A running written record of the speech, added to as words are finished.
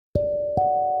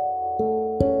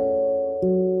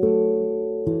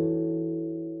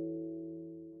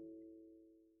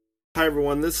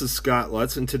everyone, this is Scott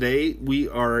Lutz, and today we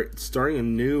are starting a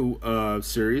new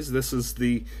series. This is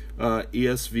the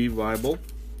ESV Bible,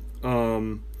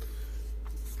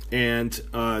 and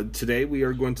today we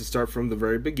are going to start from the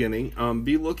very beginning.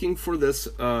 Be looking for this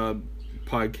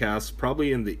podcast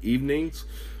probably in the evenings,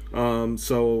 in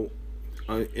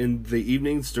the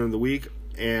evenings during the week,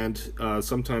 and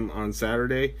sometime on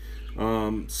Saturday,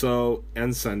 and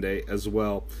Sunday as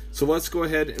well. So let's go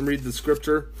ahead and read the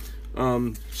scripture.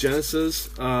 Genesis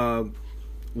 1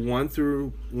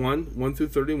 through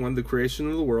 31, the creation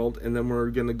of the world, and then we're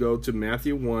going to go to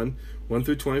Matthew 1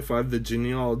 through 25, the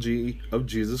genealogy of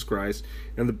Jesus Christ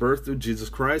and the birth of Jesus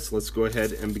Christ. Let's go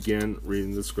ahead and begin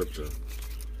reading the scripture.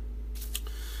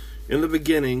 In the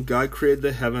beginning, God created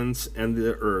the heavens and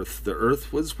the earth. The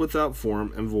earth was without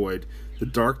form and void. The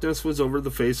darkness was over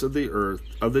the face of the earth,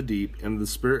 of the deep, and the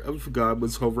Spirit of God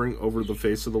was hovering over the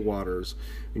face of the waters.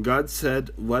 And God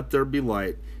said, "Let there be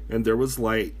light." And there was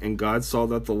light, and God saw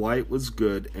that the light was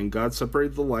good, and God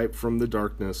separated the light from the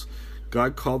darkness.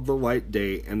 God called the light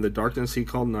day, and the darkness he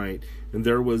called night. And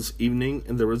there was evening,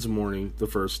 and there was morning, the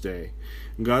first day.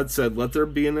 And God said, "Let there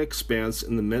be an expanse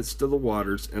in the midst of the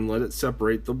waters, and let it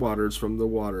separate the waters from the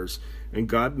waters." And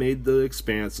God made the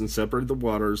expanse, and separated the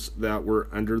waters that were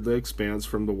under the expanse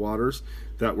from the waters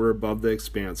that were above the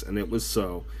expanse. And it was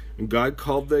so. And God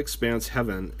called the expanse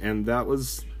heaven, and that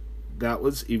was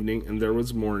evening, and there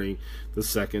was morning, the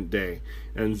second day.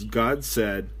 And God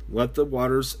said, "Let the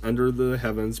waters under the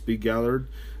heavens be gathered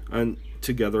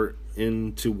together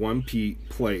into one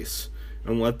place,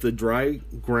 and let the dry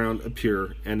ground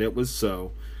appear." And it was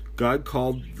so. God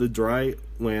called the dry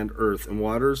land earth, and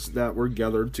waters that were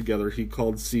gathered together he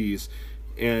called seas.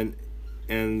 And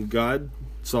God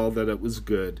saw that it was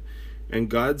good. And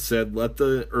God said, "Let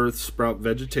the earth sprout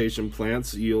vegetation,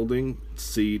 plants yielding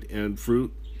seed, and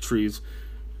fruit trees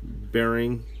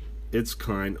bearing its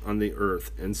kind on the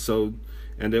earth." And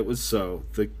it was so.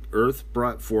 The earth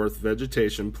brought forth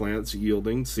vegetation, plants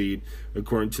yielding seed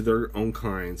according to their own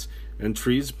kinds, and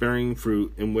trees bearing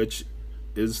fruit in which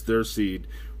is their seed,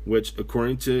 which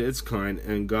according to its kind.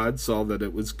 And God saw that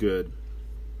it was good.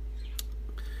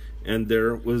 And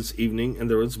there was evening, and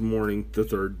there was morning, the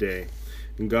third day.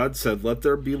 And God said, "Let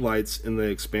there be lights in the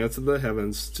expanse of the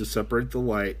heavens to separate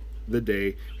the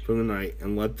day from the night,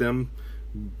 and let them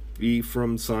be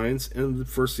from signs and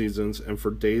for seasons and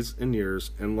for days and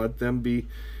years, and let them be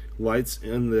lights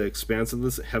in the expanse of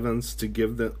the heavens to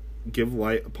give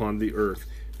light upon the earth."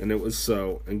 And it was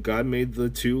so. And God made the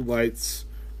two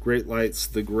great lights,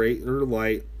 the greater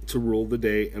light to rule the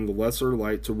day, and the lesser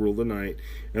light to rule the night,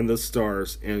 and the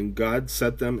stars. And God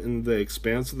set them in the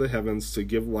expanse of the heavens to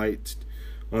give light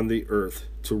on the earth,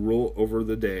 to rule over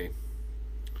the day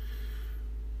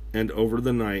and over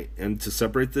the night, and to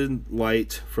separate the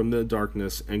light from the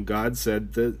darkness. And God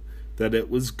said that it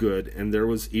was good. And there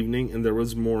was evening, and there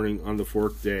was morning on the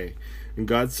fourth day. And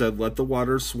God said, "Let the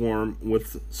waters swarm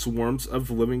with swarms of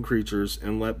living creatures,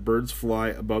 and let birds fly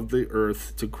above the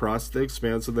earth to cross the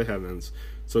expanse of the heavens."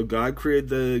 So God created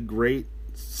the great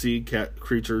sea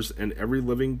creatures and every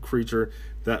living creature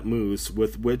that moves,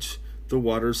 with which the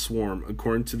waters swarm,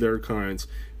 according to their kinds,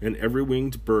 and every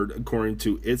winged bird according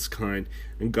to its kind.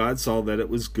 And God saw that it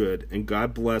was good. And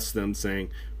God blessed them, saying,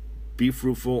 "Be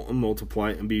fruitful and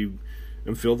multiply,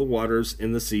 and fill the waters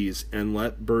in the seas, and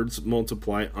let birds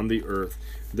multiply on the earth."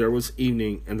 There was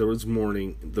evening, and there was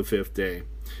morning, the fifth day.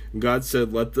 And God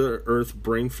said, "Let the earth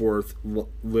bring forth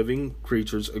living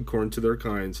creatures according to their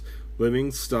kinds,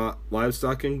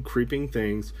 livestock and creeping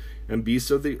things, and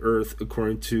beasts of the earth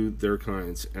according to their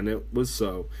kinds." And it was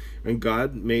so. And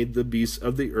God made the beasts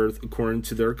of the earth according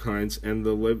to their kinds, and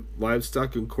the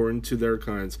livestock according to their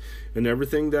kinds, and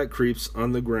everything that creeps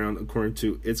on the ground according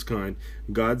to its kind.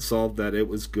 God saw that it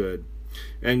was good.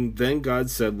 And then God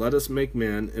said, "Let us make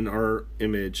man in our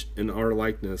image, in our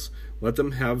likeness. Let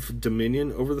them have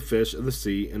dominion over the fish of the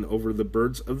sea, and over the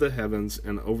birds of the heavens,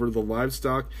 and over the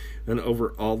livestock, and over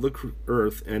all the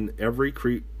earth, and every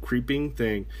creeping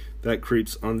thing that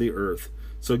creeps on the earth."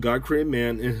 So God created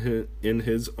man in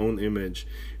his own image.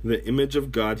 In the image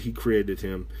of God he created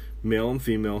him. Male and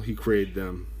female he created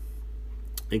them.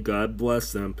 And God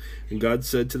blessed them. And God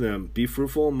said to them, "Be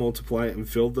fruitful and multiply, and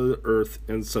fill the earth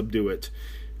and subdue it,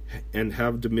 and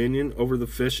have dominion over the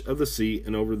fish of the sea,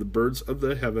 and over the birds of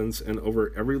the heavens, and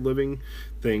over every living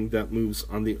thing that moves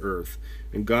on the earth."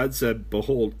 And God said,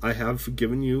 "Behold, I have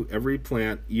given you every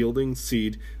plant yielding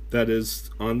seed that is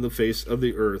on the face of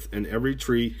the earth, and every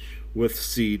tree with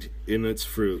seed in its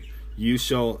fruit. You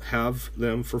shall have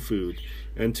them for food.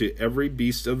 And to every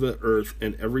beast of the earth,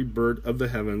 and every bird of the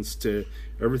heavens, to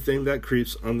everything that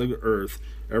creeps on the earth,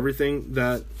 everything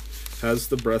that has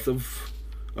the breath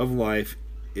of life,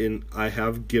 in I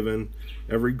have given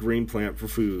every green plant for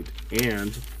food.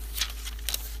 And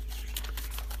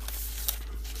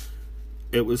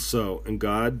it was so, and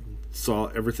God saw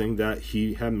everything that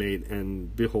he had made,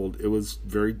 and behold, it was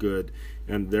very good.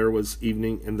 And there was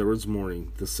evening, and there was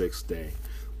morning, the sixth day.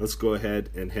 Let's go ahead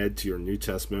and head to your New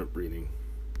Testament reading.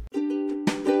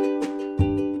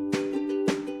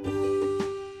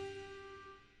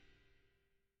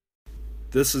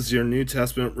 This is your New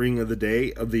Testament reading of the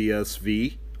day of the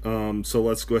ESV. So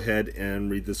let's go ahead and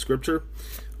read the scripture.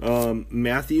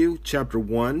 Matthew chapter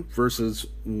 1, verses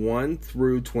 1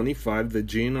 through 25, the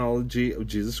genealogy of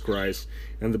Jesus Christ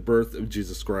and the birth of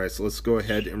Jesus Christ. Let's go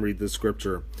ahead and read the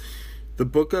scripture. The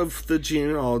book of the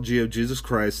genealogy of Jesus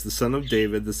Christ, the son of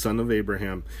David, the son of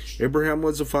Abraham. Abraham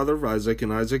was the father of Isaac,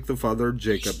 and Isaac the father of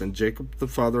Jacob, and Jacob the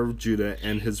father of Judah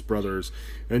and his brothers,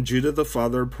 and Judah the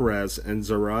father of Perez, and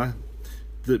Zerah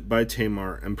by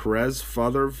Tamar, and Perez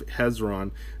father of Hezron,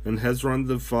 and Hezron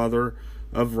the father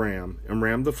of Ram, and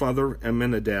Ram the father of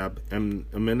Amminadab, and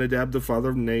Amminadab the father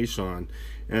of Nahshon,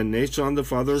 and Nahshon the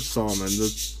father of Solomon,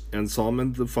 and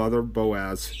Solomon the father of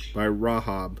Boaz by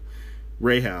Rahab,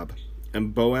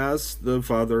 and Boaz the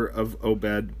father of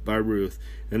Obed by Ruth,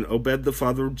 and Obed the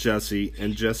father of Jesse,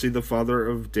 and Jesse the father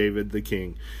of David the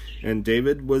king, and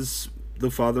David was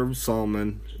the father of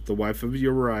Solomon, the wife of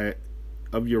Uriah,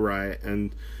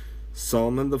 and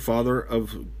Solomon the father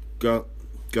of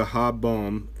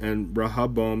Rehoboam, and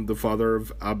Rehoboam the father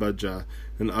of Abijah,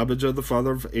 and Abijah the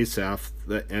father of Asaph,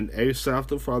 and Asaph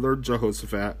the father of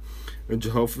Jehoshaphat, and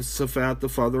Jehoshaphat the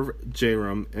father of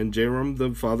Joram, and Joram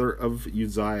the father of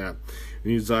Uzziah,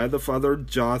 and Uzziah the father of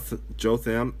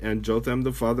Jotham, and Jotham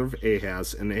the father of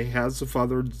Ahaz, and Ahaz the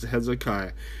father of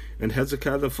Hezekiah, and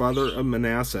Hezekiah the father of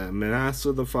Manasseh, and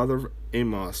Manasseh the father of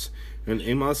Amos, and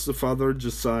Amos the father of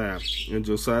Josiah, and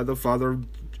Josiah the father of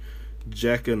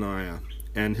Jeconiah,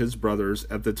 and his brothers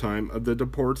at the time of the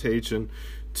deportation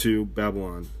to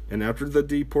Babylon. And after the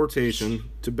deportation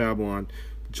to Babylon,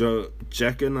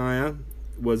 Jeconiah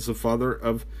was the father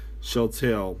of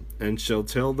Shealtiel, and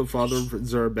Shealtiel the father of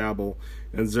Zerubbabel,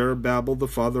 and Zerubbabel the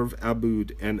father of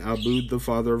Abud, and Abud the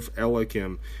father of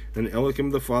Eliakim, and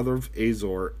Eliakim the father of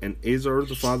Azor, and Azor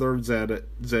the father of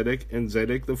Zedek, and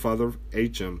Zedek the father of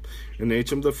Achim, and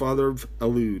Achim the father of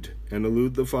Elud, and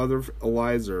Elud the father of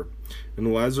Eliezer, and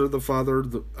Eliezer the father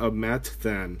of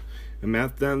Matthan, and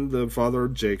Matthan the father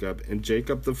of Jacob, and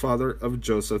Jacob the father of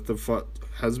Joseph, the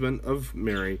husband of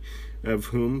Mary, of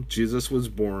whom Jesus was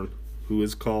born, who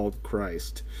is called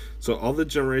Christ. So all the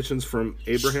generations from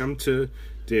Abraham to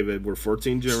David were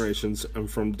 14 generations, and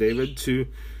from David to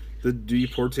the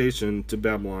deportation to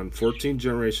Babylon 14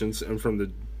 generations, and from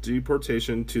the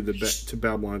deportation to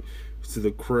Babylon to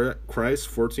the Christ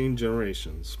 14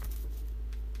 generations.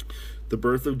 The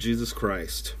birth of Jesus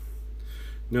Christ.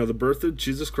 Now the birth of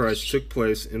Jesus Christ took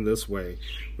place in this way.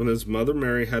 When his mother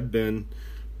Mary had been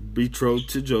betrothed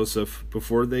to Joseph,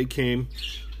 before they came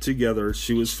together,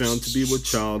 she was found to be with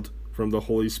child from the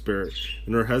Holy Spirit.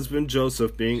 And her husband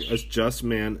Joseph, being a just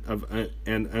man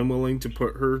and unwilling to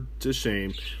put her to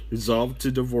shame, resolved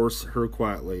to divorce her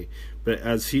quietly. But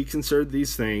as he considered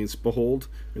these things, behold,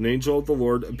 an angel of the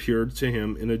Lord appeared to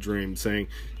him in a dream, saying,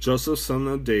 Joseph, son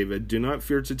of David, do not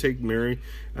fear to take Mary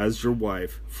as your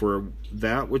wife, for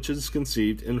that which is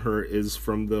conceived in her is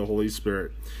from the Holy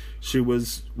Spirit. She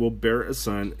will bear a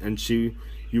son, and you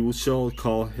shall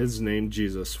call his name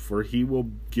Jesus, for he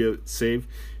will save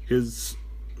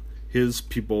his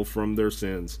people from their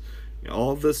sins.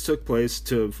 All this took place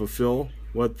to fulfill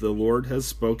what the Lord has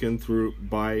spoken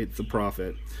by the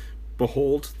prophet.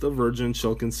 Behold, the virgin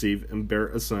shall conceive and bear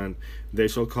a son. They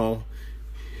shall call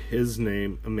his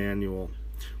name Emmanuel,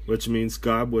 which means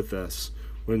God with us.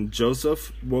 When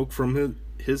Joseph woke from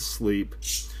his sleep,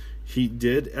 he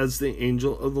did as the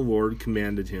angel of the Lord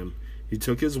commanded him. He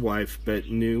took his wife, but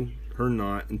knew her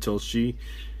not until she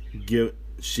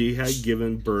had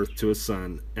given birth to a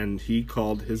son, and he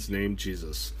called his name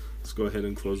Jesus. Let's go ahead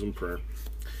and close in prayer.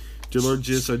 Dear Lord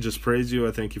Jesus, I just praise you.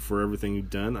 I thank you for everything you've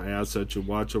done. I ask that you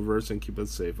watch over us and keep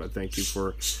us safe. I thank you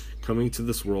for coming to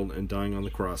this world and dying on the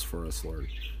cross for us, Lord.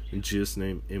 In Jesus'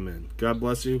 name, amen. God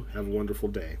bless you. Have a wonderful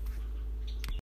day.